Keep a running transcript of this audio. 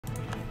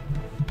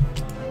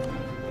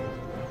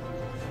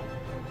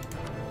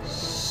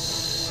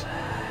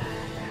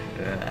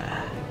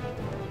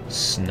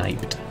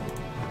Sniped.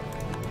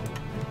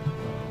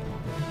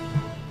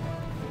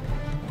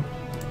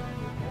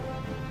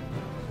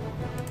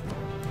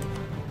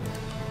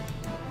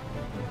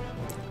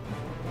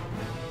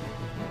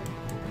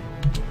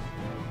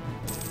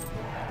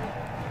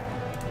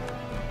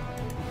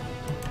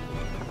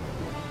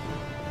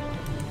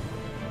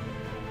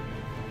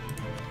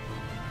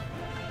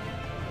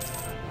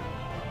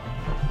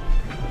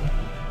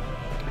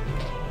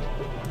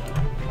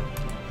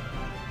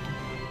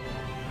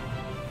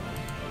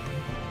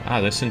 Ah,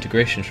 this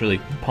integration's really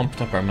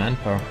pumped up our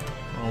manpower.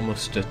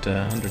 Almost at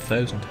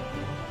 100,000.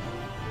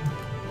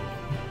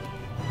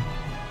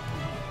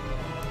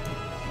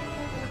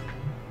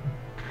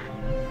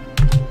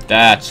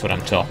 That's what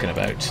I'm talking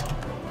about.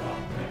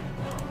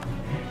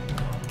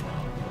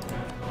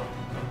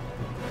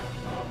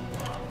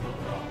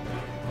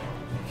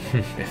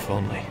 If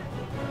only.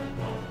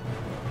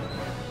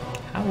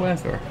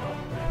 However,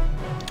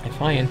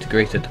 if I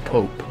integrated the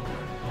Pope,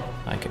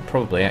 I could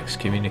probably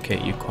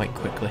excommunicate you quite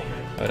quickly.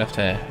 I would have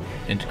to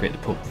integrate the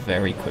Pope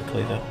very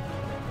quickly, though.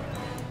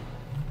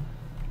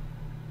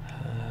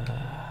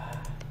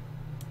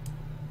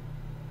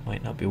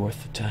 Might not be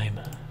worth the time.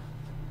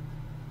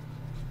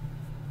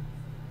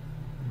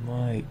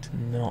 Might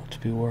not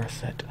be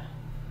worth it.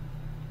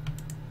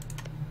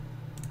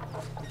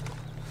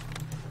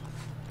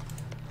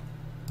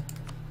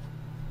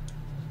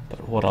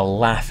 But what a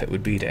laugh it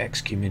would be to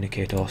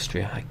excommunicate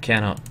Austria. I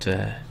cannot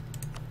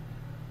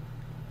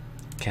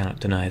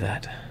deny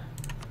that.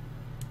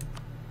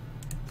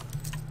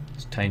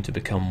 It's time to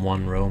become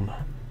one Rome.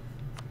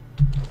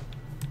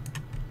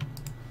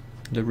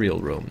 The real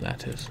Rome,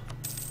 that is.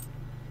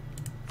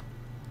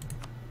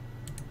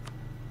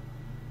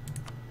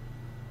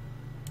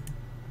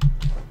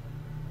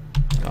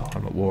 Oh,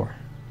 I'm at war.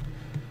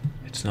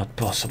 It's not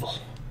possible.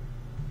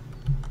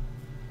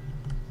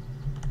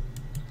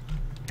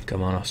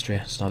 Come on,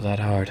 Austria, it's not that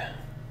hard.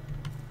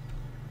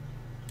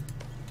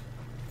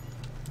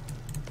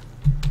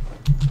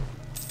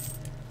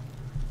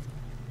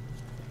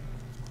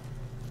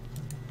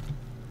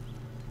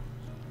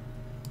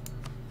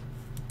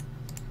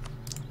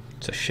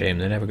 It's a shame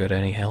they never got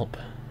any help.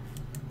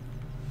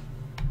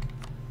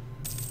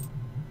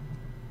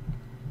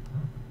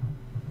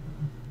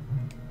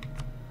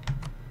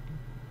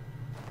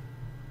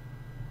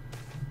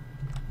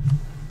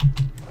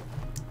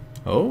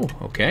 Oh,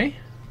 okay.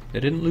 They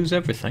didn't lose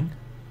everything.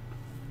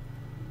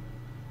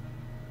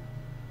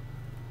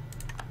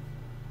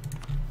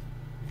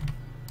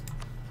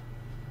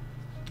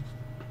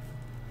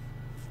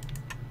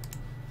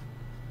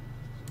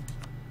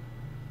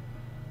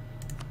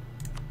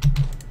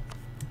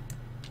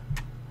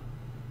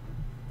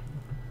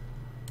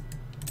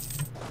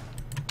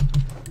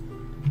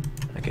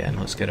 Again,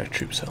 let's get our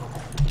troops home.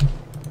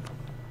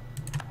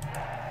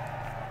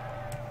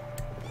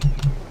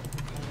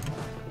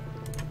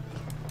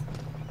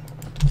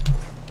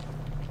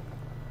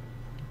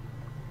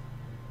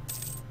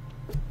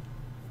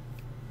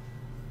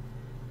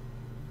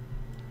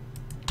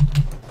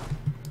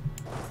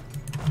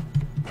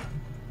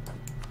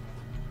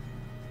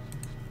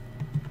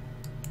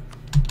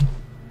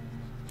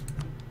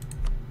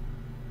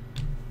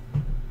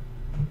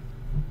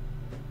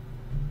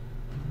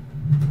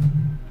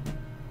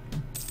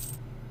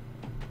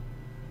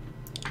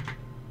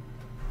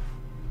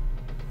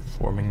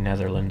 Forming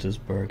Netherlands as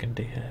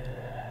Burgundy.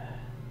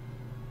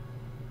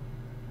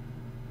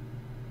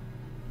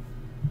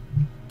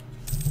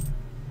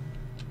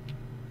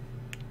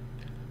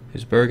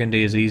 Is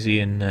Burgundy as easy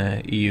in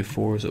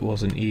EU4 as it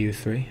was in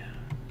EU3?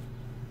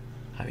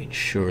 I mean,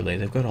 surely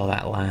they've got all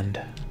that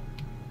land.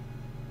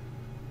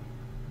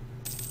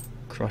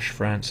 Crush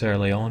France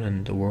early on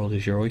and the world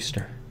is your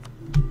oyster.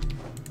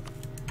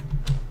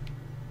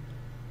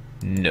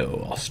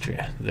 No,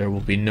 Austria. There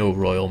will be no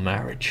royal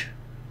marriage.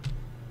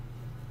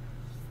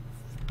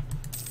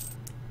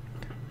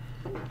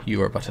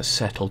 You are but a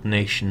settled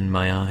nation in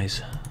my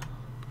eyes.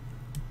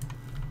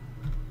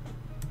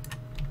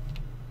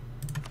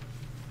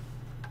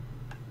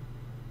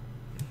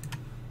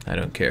 I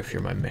don't care if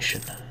you're my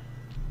mission.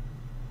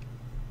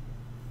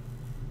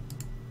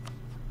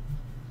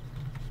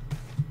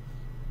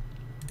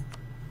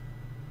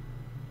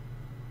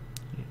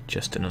 You're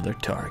just another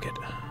target.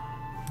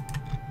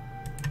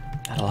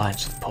 That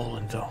alliance with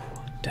Poland, though.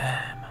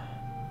 Damn.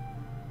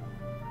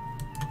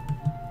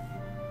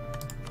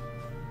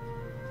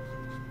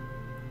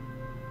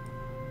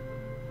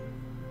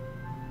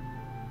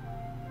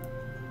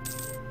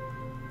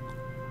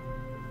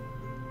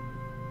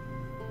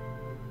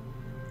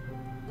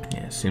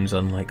 Seems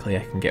unlikely I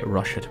can get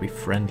Russia to be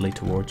friendly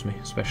towards me,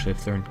 especially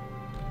if they're in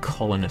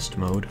colonist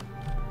mode.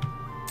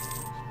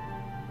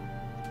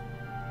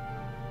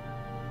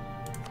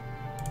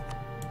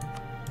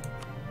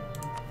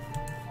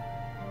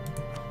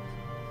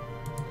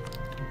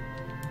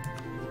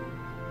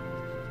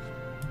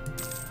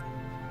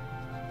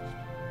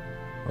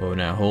 Oh,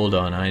 now hold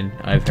on,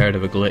 I've heard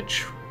of a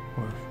glitch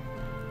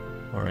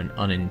or an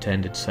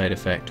unintended side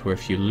effect where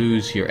if you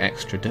lose your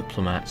extra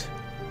diplomat,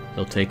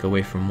 they'll take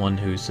away from one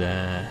who's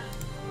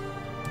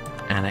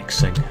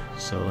annexing.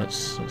 So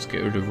let's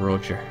get rid of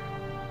Roger.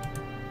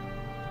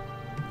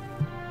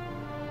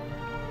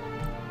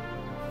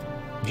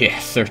 Yeah,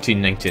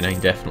 1399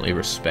 definitely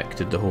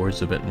respected the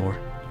hordes a bit more.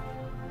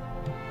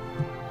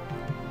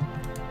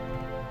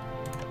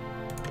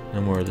 No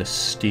more of this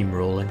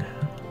steamrolling.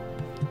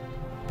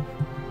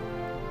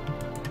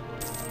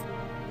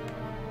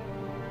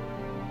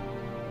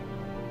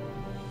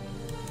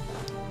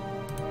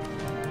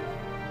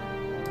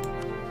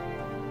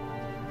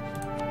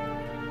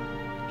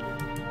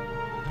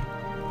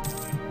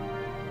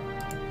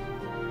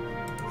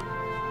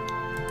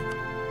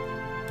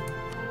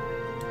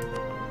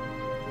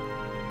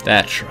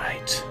 That's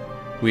right.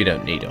 We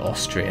don't need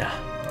Austria.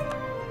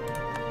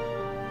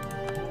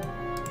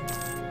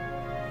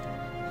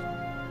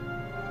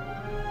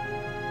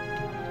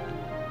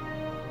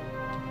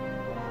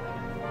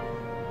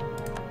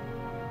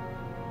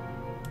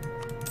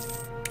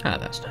 Ah,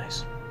 that's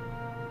nice.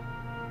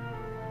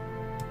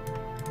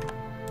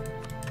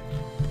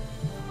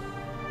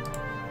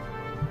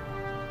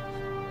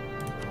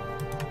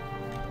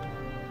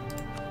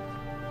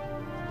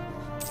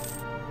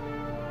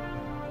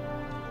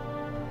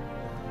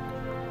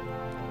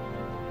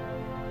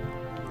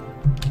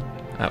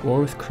 At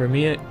war with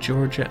Crimea,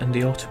 Georgia and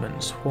the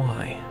Ottomans.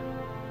 Why?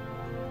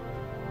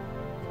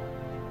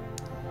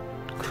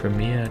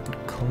 Crimea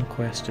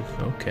conquest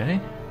of...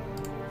 okay.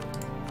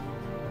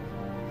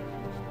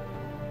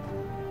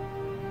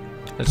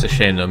 That's a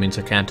shame though, it means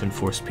I can't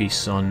enforce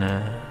peace on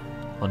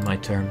my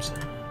terms.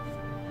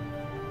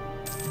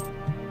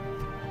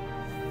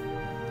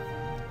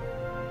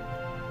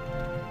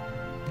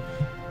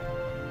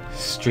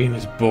 Stream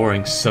is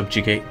boring,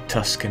 subjugate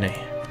Tuscany.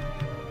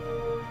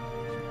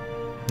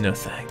 No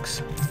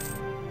thanks.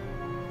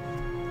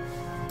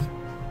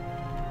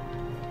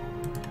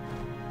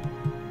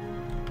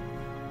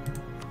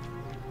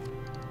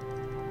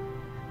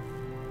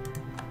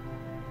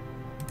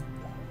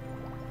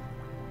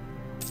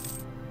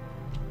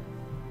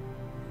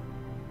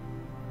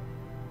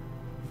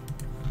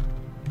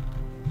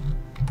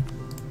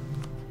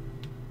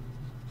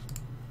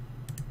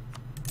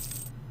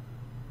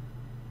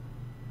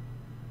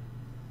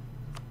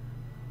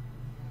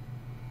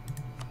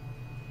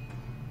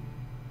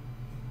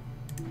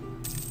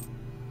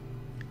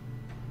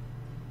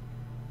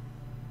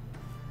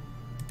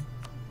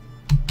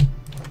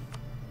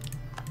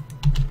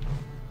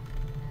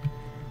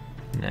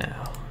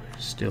 Now,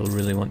 still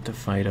really want to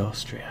fight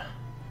Austria.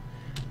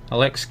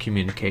 I'll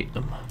excommunicate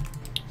them,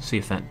 see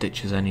if that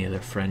ditches any of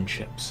their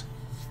friendships,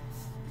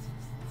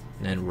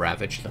 and then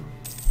ravage them.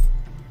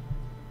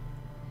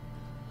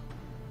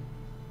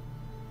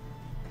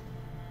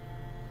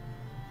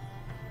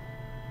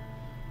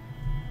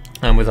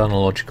 And with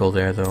analogical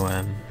there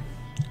though,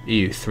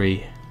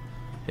 EU3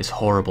 is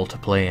horrible to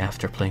play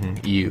after playing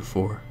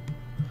EU4.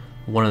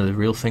 One of the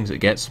real things that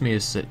gets me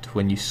is that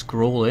when you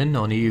scroll in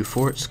on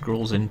EU4, it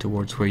scrolls in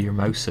towards where your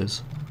mouse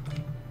is.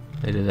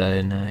 They did that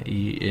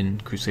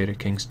in Crusader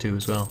Kings 2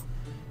 as well.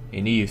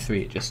 In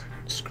EU3 it just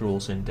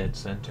scrolls in dead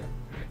center.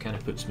 It kind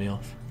of puts me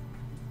off.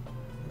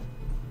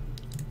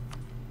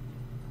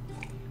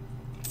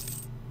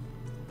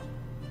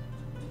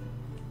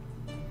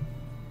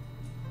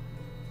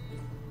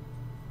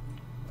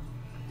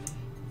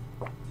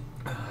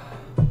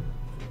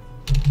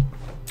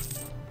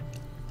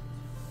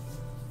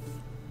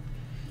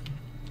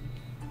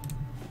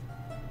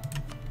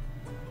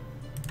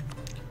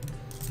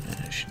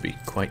 Be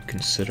quite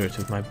considerate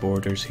of my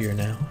borders here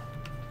now.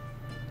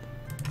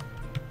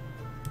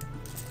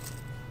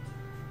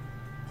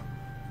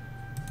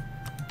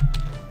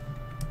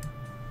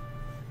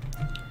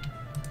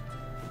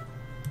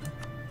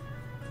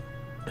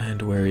 And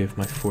wary of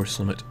my force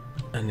limit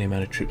and the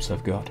amount of troops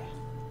I've got.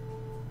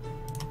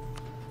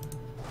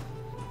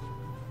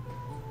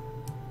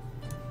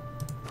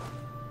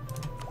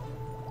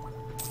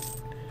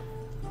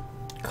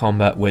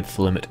 Combat width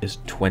limit is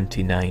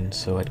 29,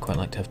 so I'd quite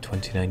like to have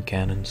 29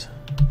 cannons.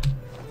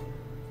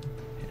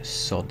 Yeah,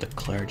 sod the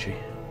clergy.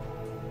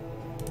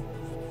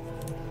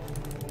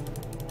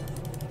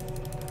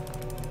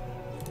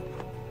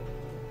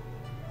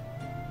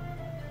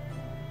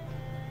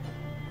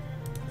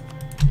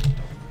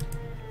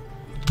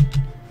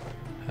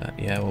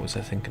 Yeah, what was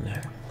I thinking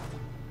there?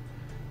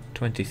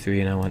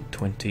 23 and I want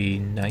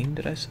 29,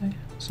 did I say?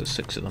 So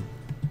 6 of them.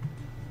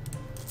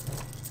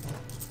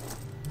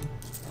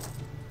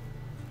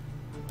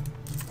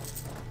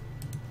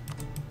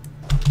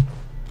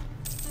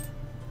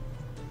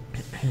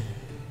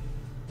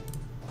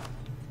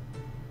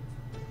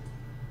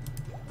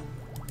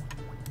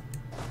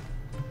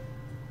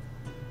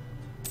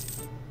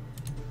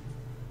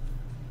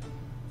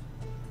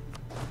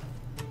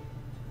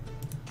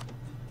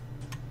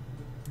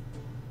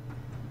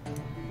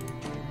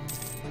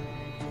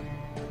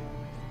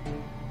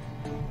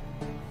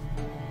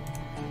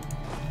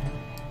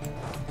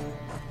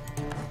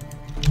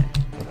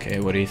 Okay,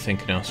 what are you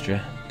thinking,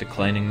 Austria?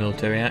 Declining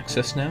military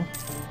access now?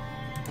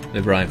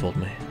 They've rivaled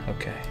me.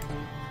 Okay.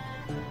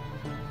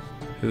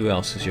 Who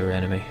else is your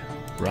enemy?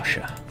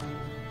 Russia.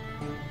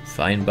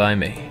 Fine by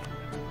me.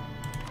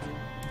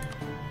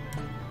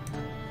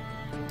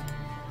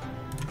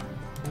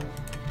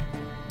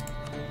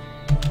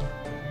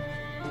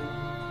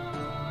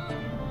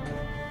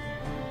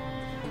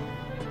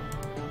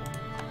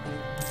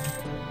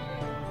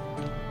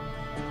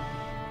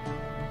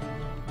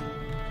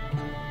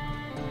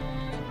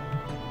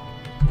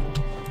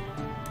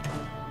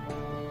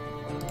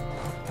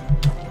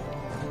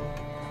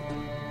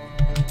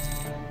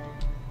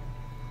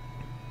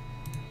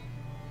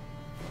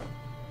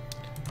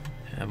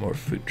 More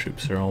foot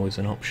troops are always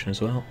an option as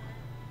well.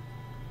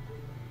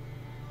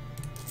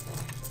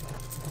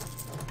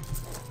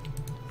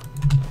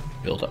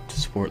 Build up to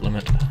support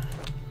limit.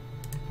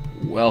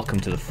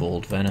 Welcome to the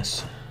fold,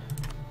 Venice.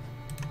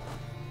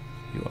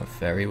 You are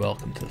very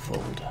welcome to the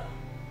fold.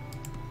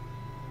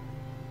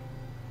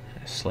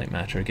 A slight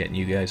matter of getting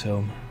you guys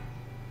home.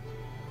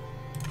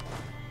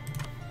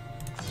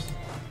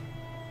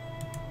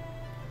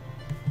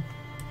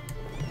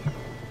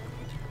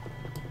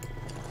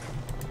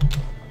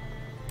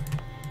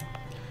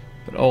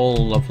 All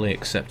lovely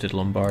accepted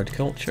Lombard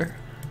culture.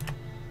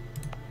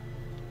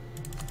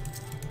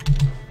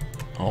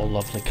 All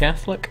lovely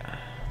Catholic,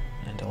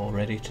 and all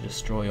ready to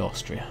destroy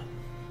Austria.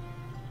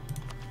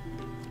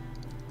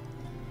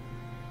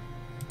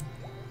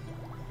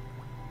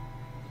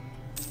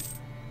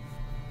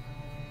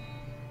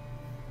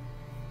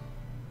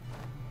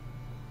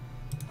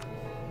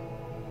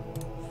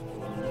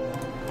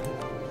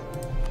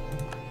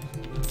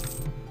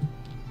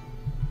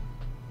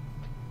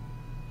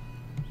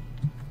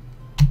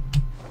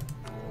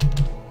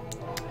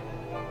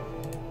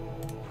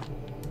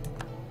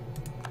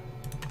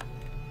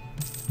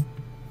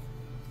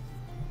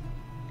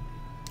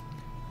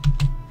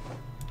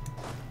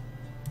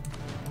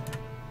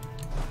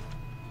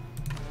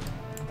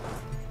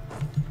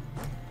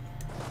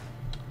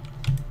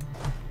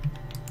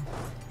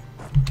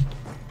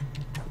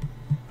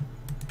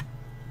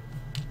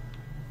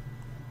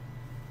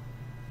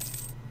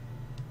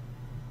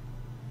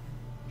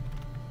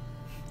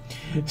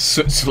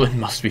 Switzerland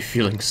must be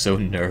feeling so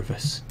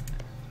nervous.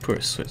 Poor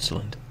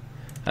Switzerland.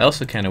 I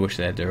also kind of wish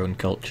they had their own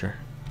culture.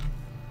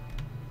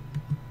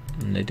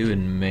 And they do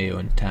in mayo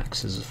and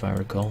taxes, if I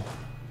recall.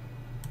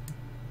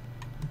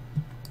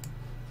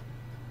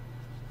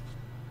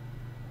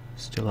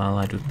 Still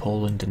allied with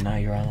Poland, and now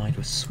you're allied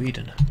with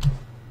Sweden.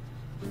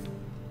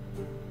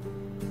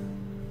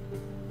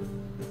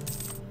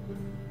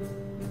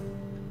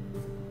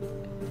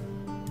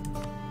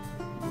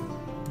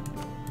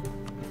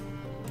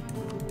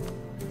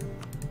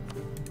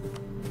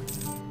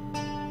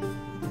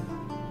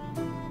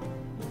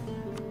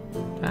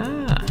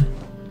 Ah.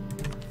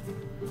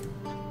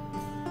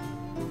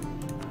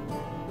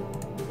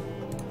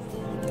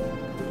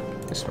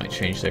 This might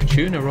change their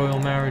tune, a royal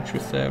marriage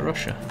with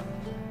Russia.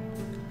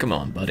 Come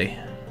on, buddy.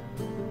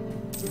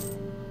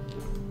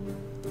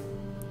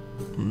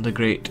 The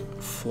great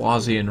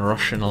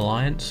Foix-Russian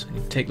alliance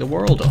can take the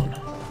world on.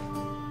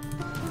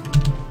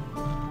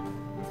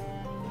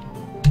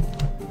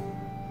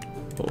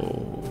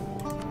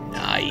 Oh,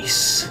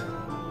 nice.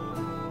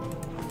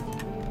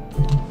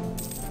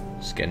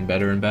 It's getting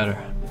better and better.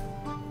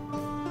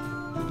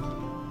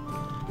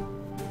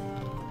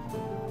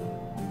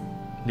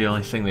 The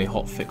only thing they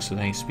hotfix with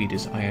any speed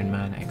is Iron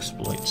Man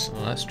exploits.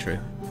 Well, that's true.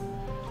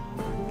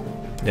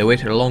 They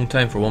waited a long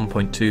time for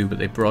 1.2, but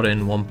they brought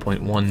in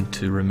 1.1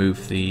 to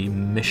remove the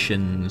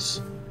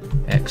missions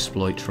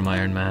exploit from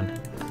Iron Man.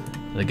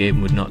 The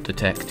game would not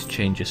detect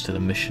changes to the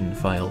mission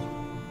file.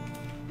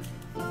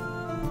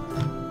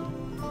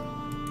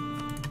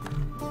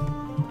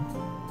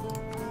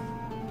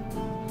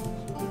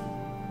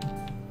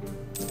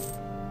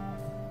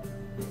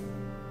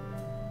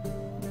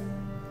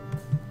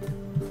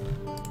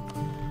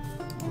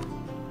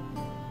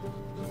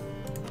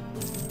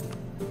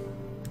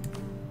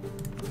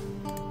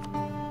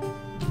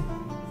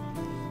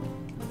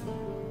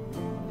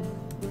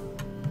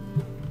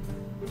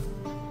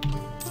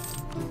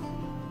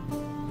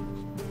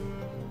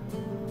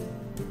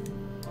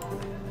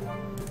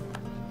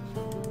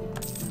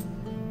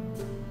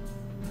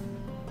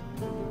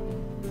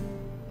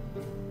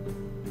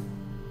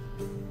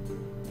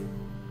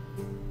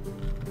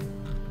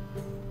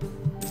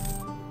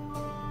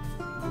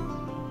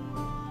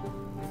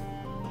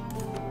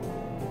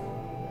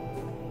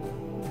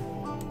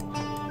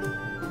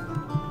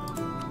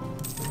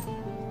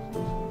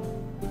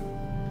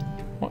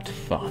 What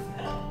fun.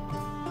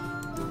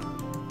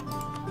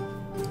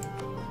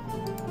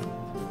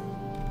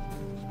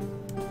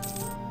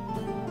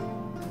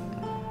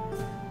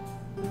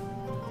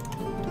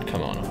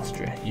 Come on,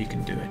 Austria, you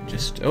can do it.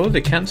 Just... oh,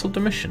 they cancelled the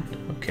mission.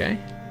 Okay.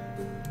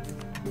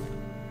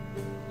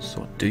 So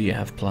what do you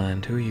have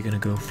planned? Who are you going to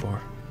go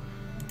for?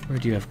 Where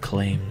do you have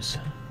claims?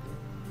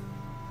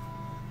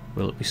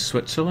 Will it be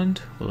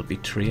Switzerland? Will it be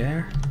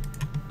Trier?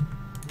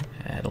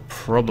 It'll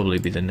probably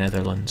be the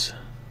Netherlands.